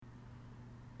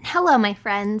Hello, my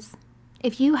friends.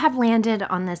 If you have landed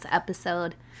on this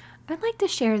episode, I'd like to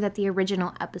share that the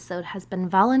original episode has been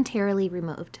voluntarily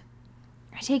removed.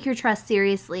 I take your trust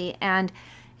seriously, and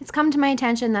it's come to my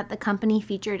attention that the company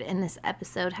featured in this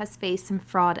episode has faced some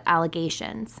fraud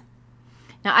allegations.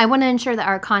 Now, I want to ensure that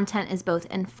our content is both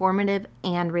informative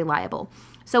and reliable.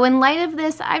 So, in light of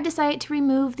this, I've decided to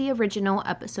remove the original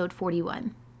episode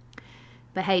 41.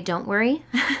 But hey, don't worry,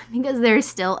 because there's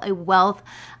still a wealth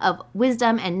of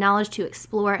wisdom and knowledge to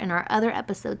explore in our other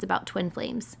episodes about twin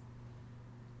flames.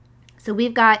 So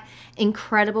we've got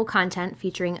incredible content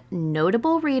featuring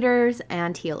notable readers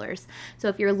and healers. So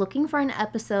if you're looking for an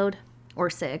episode or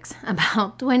 6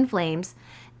 about twin flames,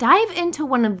 dive into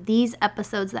one of these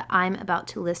episodes that I'm about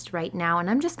to list right now. And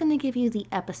I'm just going to give you the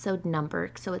episode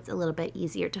number so it's a little bit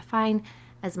easier to find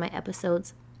as my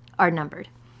episodes are numbered.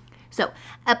 So,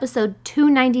 episode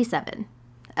 297,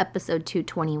 episode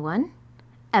 221,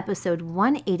 episode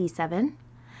 187,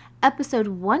 episode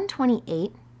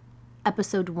 128,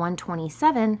 episode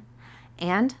 127,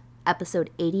 and episode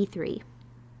 83.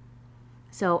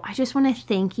 So, I just want to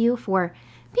thank you for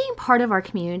being part of our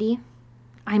community.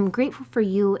 I'm grateful for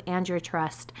you and your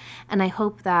trust, and I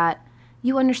hope that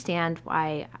you understand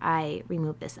why I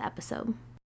removed this episode.